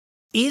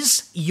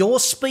Is your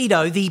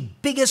Speedo the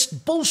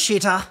biggest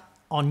bullshitter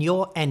on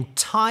your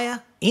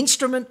entire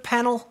instrument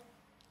panel?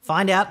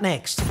 Find out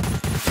next.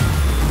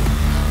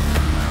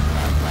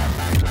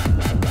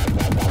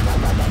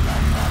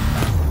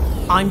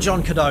 I'm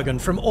John Cadogan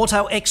from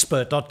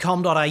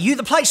autoexpert.com.au,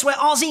 the place where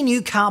Aussie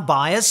new car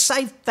buyers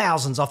save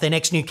thousands off their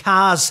next new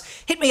cars.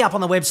 Hit me up on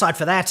the website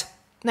for that.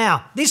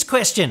 Now, this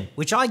question,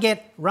 which I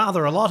get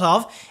rather a lot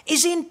of,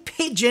 is in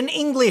Pidgin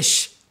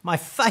English, my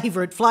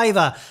favourite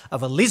flavour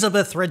of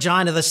Elizabeth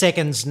Regina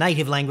II's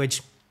native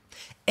language.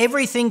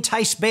 Everything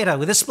tastes better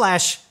with a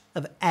splash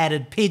of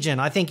added Pidgin,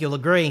 I think you'll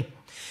agree.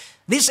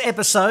 This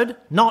episode,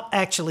 not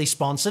actually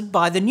sponsored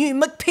by the new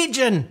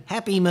McPidgeon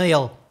Happy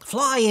Meal.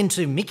 Fly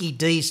into Mickey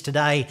D's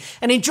today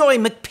and enjoy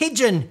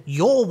McPidgeon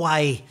your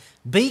way.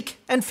 Beak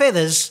and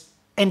feathers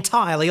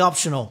entirely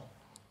optional.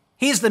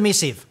 Here's the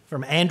missive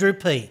from Andrew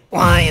P.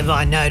 Why have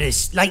I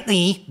noticed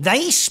lately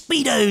they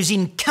Speedos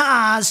in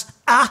cars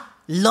are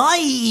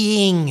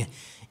lying?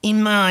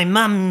 In my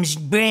mum's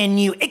brand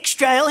new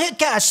xtrail, her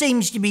car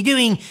seems to be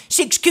doing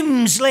 6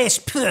 kms less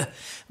per.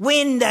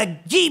 When the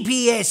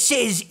GPS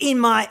says in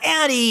my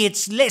Audi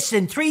it's less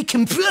than 3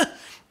 km.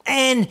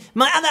 And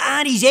my other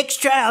auntie's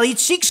xtrail,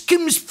 it's 6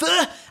 kms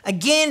per.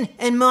 Again,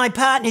 and my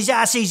partner's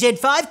RCZ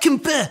 5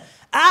 km per.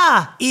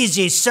 Ah, is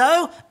this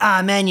so?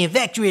 Are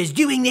manufacturers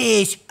doing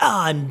this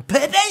on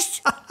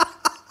purpose?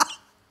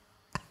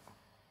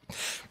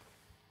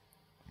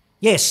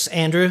 Yes,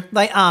 Andrew,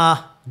 they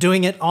are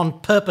doing it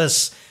on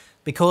purpose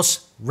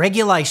because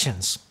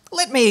regulations.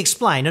 Let me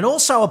explain and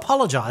also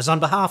apologise on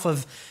behalf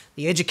of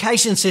the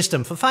education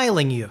system for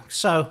failing you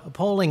so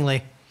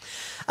appallingly.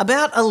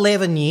 About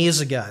 11 years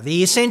ago,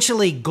 the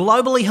essentially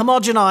globally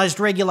homogenised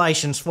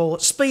regulations for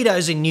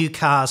Speedos in new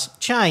cars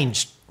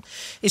changed.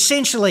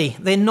 Essentially,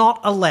 they're not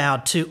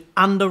allowed to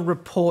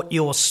under-report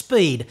your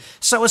speed,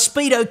 so a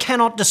Speedo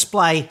cannot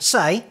display,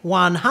 say,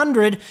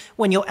 100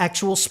 when your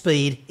actual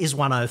speed is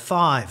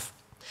 105.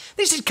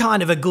 This is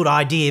kind of a good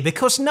idea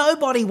because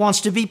nobody wants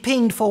to be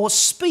pinged for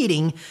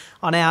speeding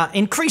on our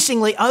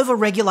increasingly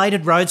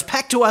over-regulated roads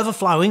packed to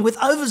overflowing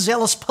with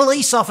overzealous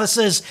police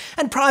officers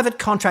and private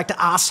contractor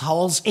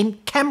assholes in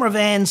camera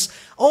vans,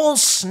 all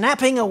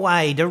snapping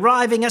away,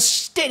 deriving a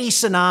steady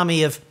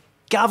tsunami of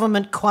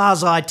government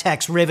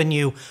quasi-tax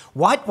revenue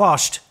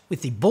whitewashed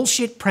with the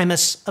bullshit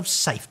premise of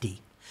safety.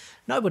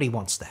 Nobody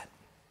wants that.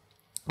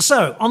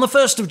 So, on the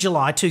 1st of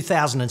July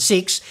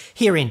 2006,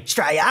 here in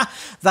Straya,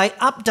 they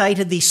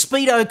updated the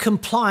Speedo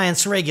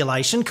compliance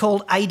regulation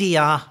called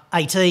ADR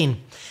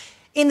 18.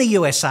 In the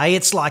USA,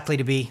 it's likely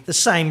to be the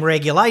same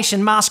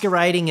regulation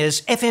masquerading as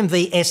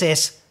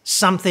FMVSS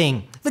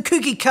something, the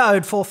kooky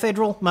code for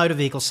Federal Motor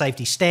Vehicle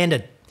Safety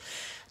Standard.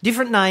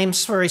 Different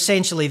names for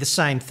essentially the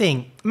same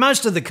thing.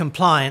 Most of the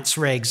compliance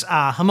regs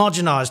are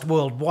homogenised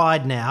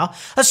worldwide now.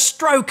 A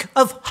stroke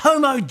of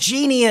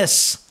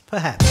homogeneous,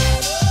 perhaps.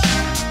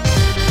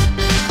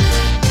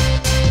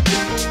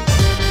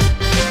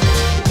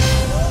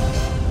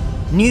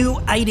 New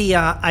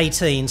ADR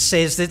 18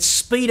 says that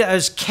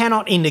Speedos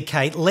cannot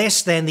indicate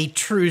less than the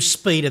true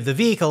speed of the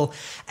vehicle,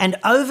 and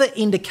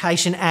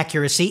over-indication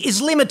accuracy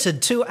is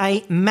limited to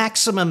a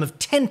maximum of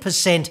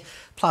 10%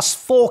 plus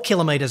 4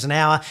 kilometres an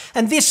hour,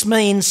 and this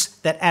means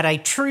that at a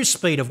true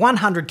speed of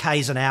 100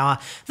 k's an hour,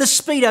 the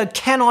Speedo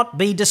cannot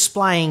be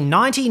displaying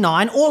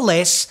 99 or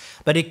less,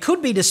 but it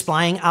could be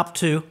displaying up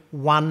to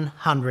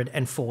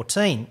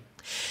 114.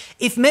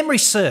 If memory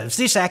serves,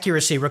 this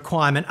accuracy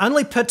requirement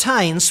only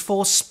pertains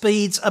for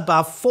speeds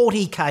above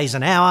 40 k's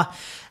an hour,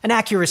 and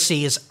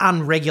accuracy is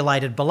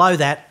unregulated below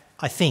that,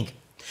 I think.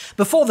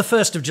 Before the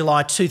 1st of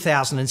July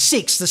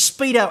 2006, the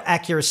Speedo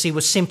accuracy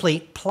was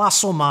simply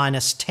plus or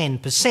minus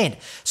 10%,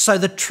 so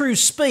the true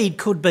speed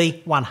could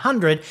be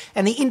 100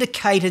 and the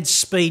indicated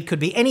speed could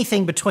be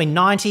anything between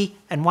 90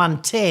 and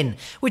 110,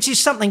 which is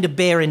something to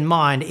bear in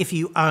mind if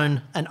you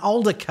own an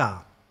older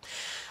car.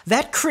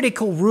 That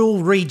critical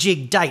rule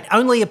rejig date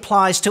only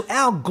applies to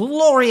our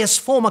glorious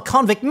former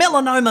convict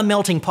melanoma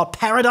melting pot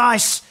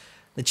paradise.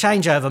 The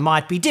changeover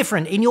might be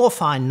different in your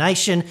fine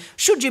nation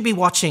should you be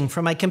watching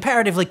from a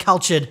comparatively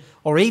cultured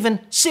or even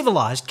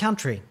civilised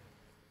country.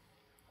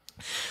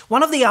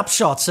 One of the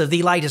upshots of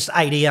the latest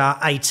ADR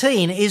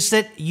 18 is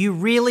that you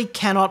really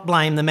cannot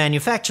blame the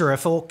manufacturer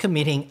for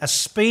committing a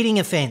speeding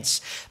offence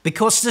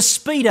because the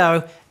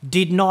Speedo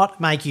did not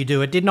make you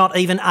do it, did not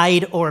even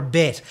aid or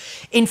abet.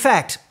 In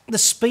fact, the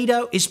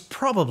Speedo is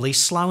probably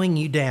slowing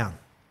you down.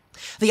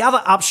 The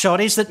other upshot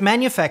is that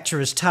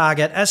manufacturers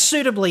target a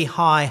suitably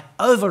high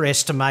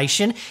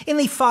overestimation in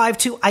the 5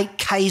 to 8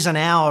 k's an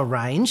hour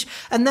range,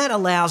 and that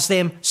allows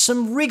them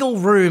some wriggle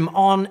room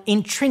on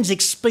intrinsic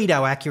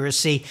Speedo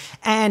accuracy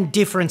and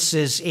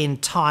differences in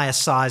tyre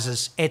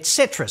sizes,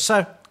 etc.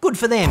 So, good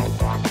for them.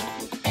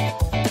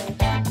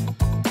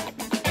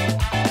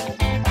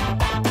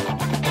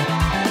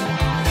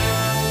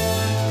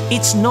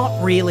 It's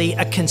not really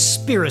a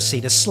conspiracy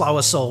to slow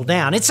us all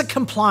down, it's a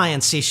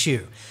compliance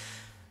issue.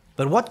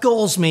 But what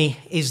galls me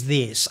is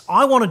this.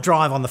 I want to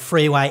drive on the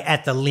freeway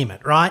at the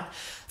limit, right?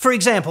 For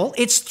example,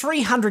 it's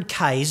 300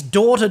 k's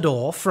door to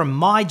door from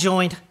my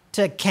joint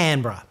to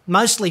Canberra,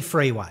 mostly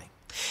freeway.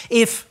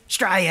 If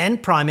Australian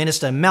Prime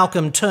Minister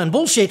Malcolm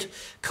Turnbullshit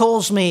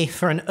calls me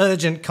for an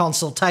urgent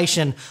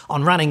consultation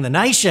on running the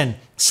nation,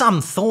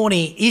 some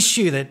thorny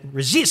issue that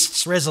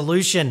resists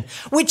resolution,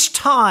 which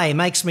tie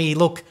makes me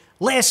look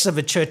less of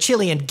a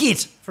Churchillian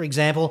git, for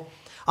example,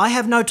 I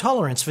have no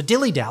tolerance for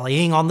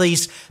dilly-dallying on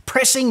these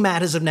pressing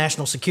matters of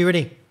national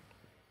security.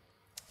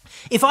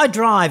 If I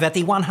drive at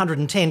the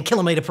 110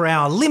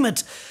 km/h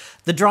limit,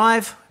 the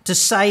drive to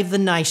save the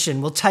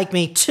nation will take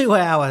me 2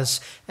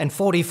 hours and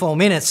 44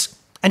 minutes.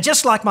 And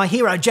just like my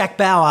hero Jack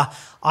Bauer,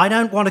 I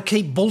don't want to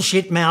keep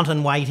bullshit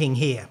mountain waiting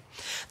here.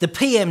 The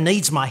PM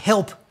needs my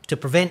help to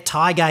prevent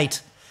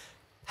Tiegate.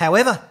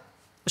 However,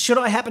 should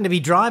I happen to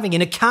be driving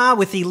in a car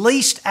with the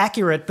least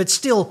accurate but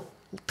still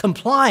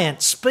compliant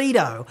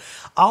Speedo,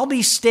 I'll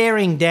be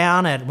staring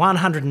down at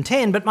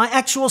 110, but my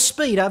actual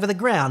speed over the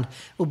ground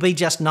will be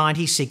just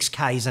 96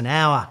 k's an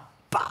hour.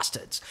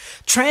 Bastards.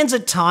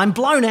 Transit time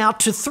blown out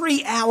to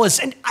 3 hours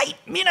and 8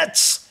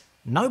 minutes.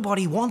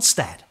 Nobody wants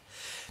that.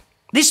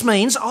 This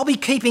means I'll be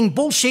keeping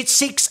bullshit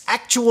 6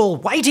 actual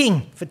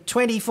waiting for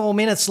 24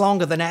 minutes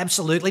longer than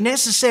absolutely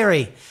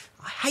necessary.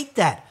 I hate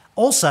that.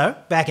 Also,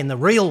 back in the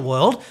real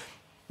world,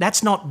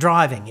 that's not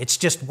driving. It's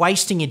just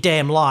wasting your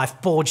damn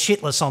life bored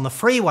shitless on the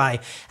freeway,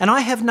 and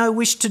I have no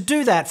wish to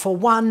do that for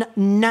 1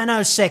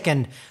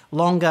 nanosecond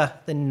longer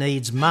than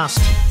needs must.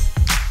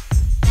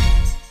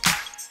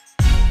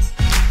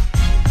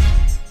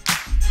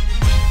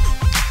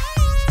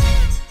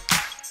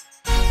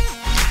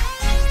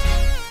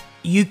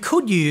 You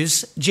could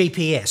use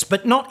GPS,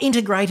 but not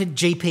integrated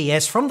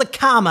GPS from the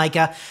car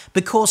maker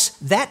because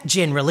that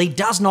generally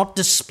does not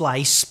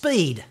display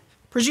speed.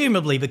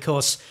 Presumably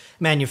because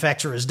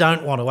manufacturers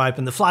don't want to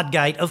open the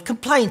floodgate of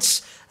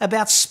complaints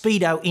about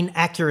Speedo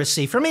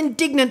inaccuracy from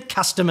indignant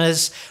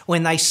customers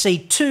when they see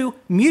 2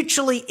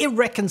 mutually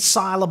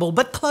irreconcilable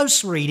but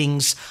close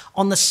readings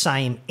on the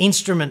same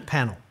instrument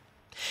panel.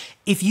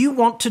 If you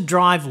want to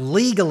drive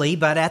legally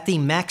but at the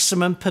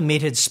maximum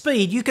permitted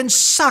speed, you can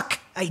suck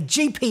a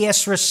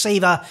GPS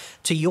receiver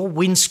to your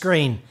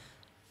windscreen.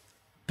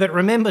 But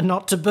remember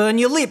not to burn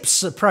your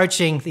lips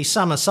approaching the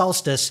summer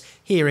solstice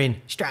here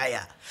in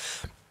Straya.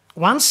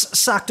 Once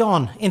sucked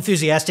on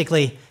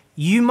enthusiastically,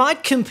 you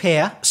might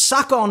compare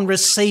suck-on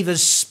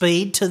receiver's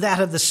speed to that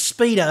of the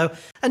Speedo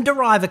and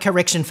derive a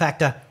correction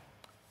factor.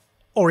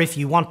 Or if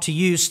you want to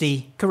use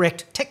the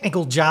correct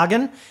technical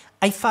jargon,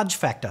 a fudge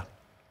factor.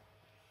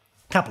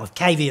 Couple of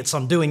caveats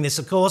on doing this,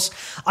 of course.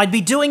 I'd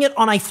be doing it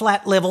on a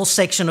flat level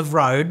section of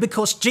road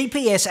because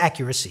GPS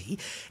accuracy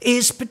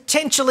is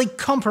potentially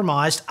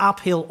compromised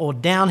uphill or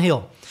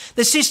downhill.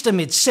 The system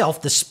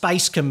itself, the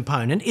space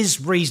component, is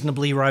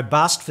reasonably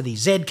robust for the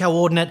Z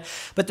coordinate,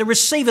 but the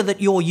receiver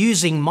that you're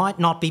using might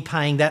not be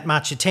paying that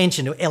much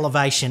attention to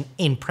elevation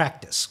in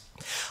practice.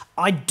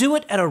 I do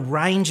it at a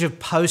range of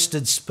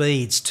posted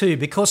speeds too,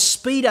 because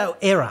Speedo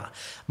error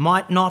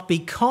might not be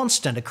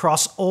constant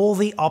across all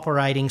the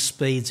operating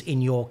speeds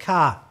in your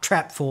car.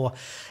 Trap for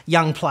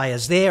young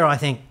players there, I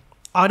think.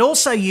 I'd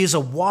also use a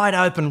wide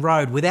open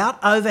road without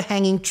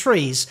overhanging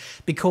trees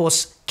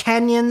because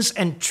canyons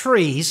and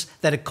trees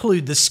that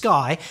occlude the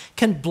sky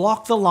can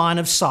block the line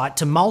of sight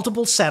to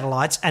multiple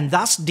satellites and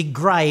thus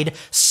degrade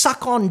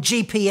suck-on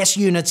GPS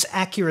units'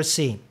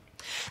 accuracy.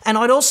 And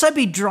I'd also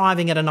be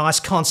driving at a nice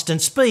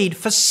constant speed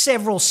for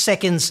several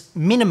seconds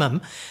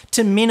minimum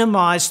to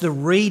minimise the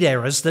read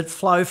errors that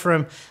flow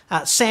from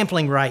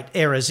sampling rate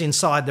errors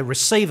inside the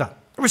receiver.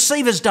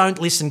 Receivers don't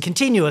listen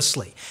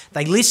continuously.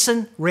 They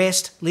listen,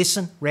 rest,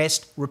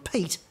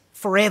 repeat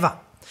forever.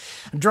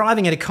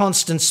 Driving at a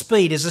constant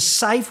speed is a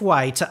safe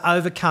way to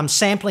overcome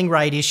sampling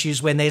rate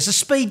issues when there's a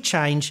speed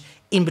change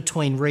in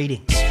between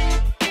readings.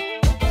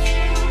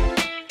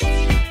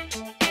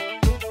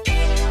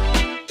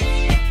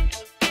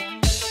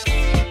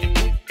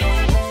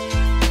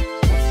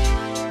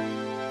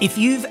 If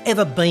you've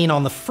ever been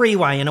on the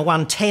freeway in a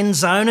 110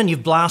 zone and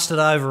you've blasted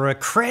over a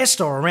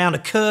crest or around a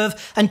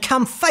curve and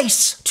come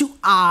face to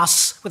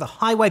arse with a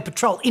highway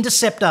patrol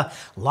interceptor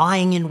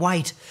lying in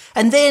wait,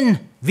 and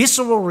then,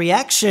 visceral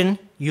reaction,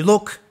 you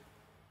look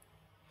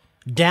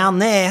down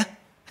there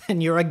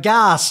and you're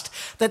aghast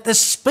that the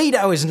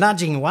Speedo is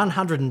nudging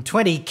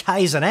 120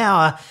 k's an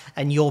hour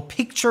and you're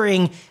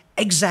picturing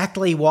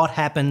exactly what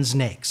happens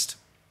next.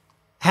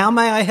 How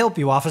may I help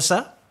you,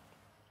 officer?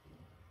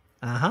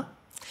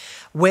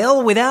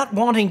 Well, without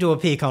wanting to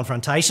appear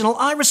confrontational,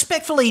 I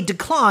respectfully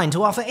decline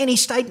to offer any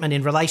statement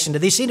in relation to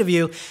this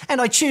interview,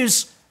 and I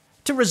choose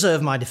to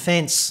reserve my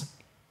defence.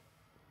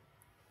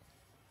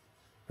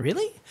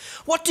 Really?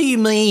 What do you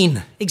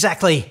mean,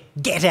 exactly,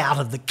 get out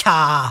of the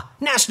car,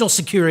 national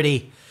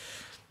security?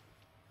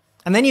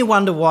 And then you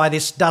wonder why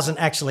this doesn't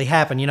actually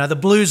happen. You know, the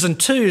blues and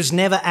twos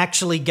never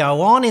actually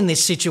go on in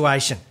this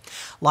situation.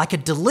 Like a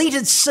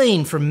deleted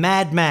scene from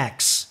Mad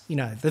Max, you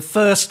know, the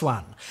first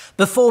one,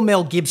 before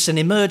Mel Gibson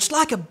emerged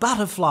like a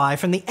butterfly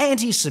from the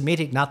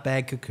anti-Semitic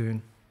nutbag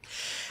cocoon.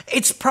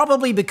 It's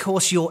probably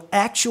because your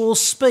actual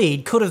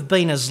speed could have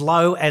been as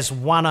low as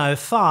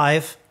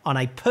 105 on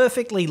a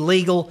perfectly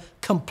legal,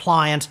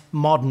 compliant,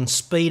 modern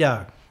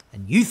Speedo.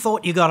 And you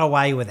thought you got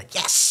away with it.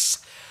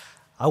 Yes!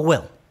 Oh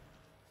well.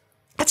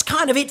 That's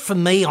kind of it for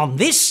me on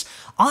this.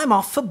 I'm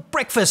off for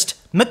breakfast.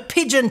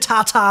 McPigeon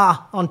tartare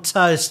on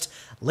toast.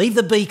 Leave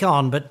the beak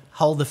on, but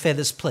hold the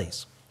feathers,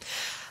 please.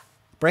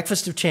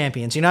 Breakfast of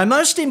champions. You know,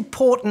 most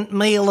important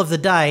meal of the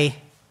day,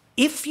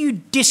 if you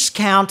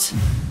discount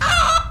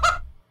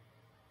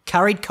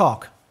curried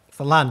cock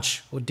for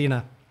lunch or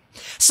dinner.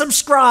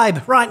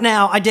 Subscribe right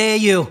now, I dare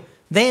you.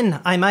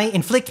 Then I may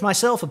inflict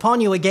myself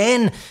upon you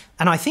again.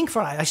 And I speak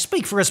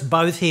for us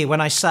both here when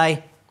I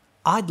say,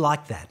 I'd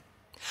like that.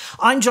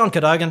 I'm John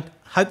Cadogan.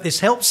 Hope this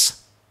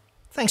helps.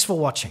 Thanks for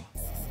watching.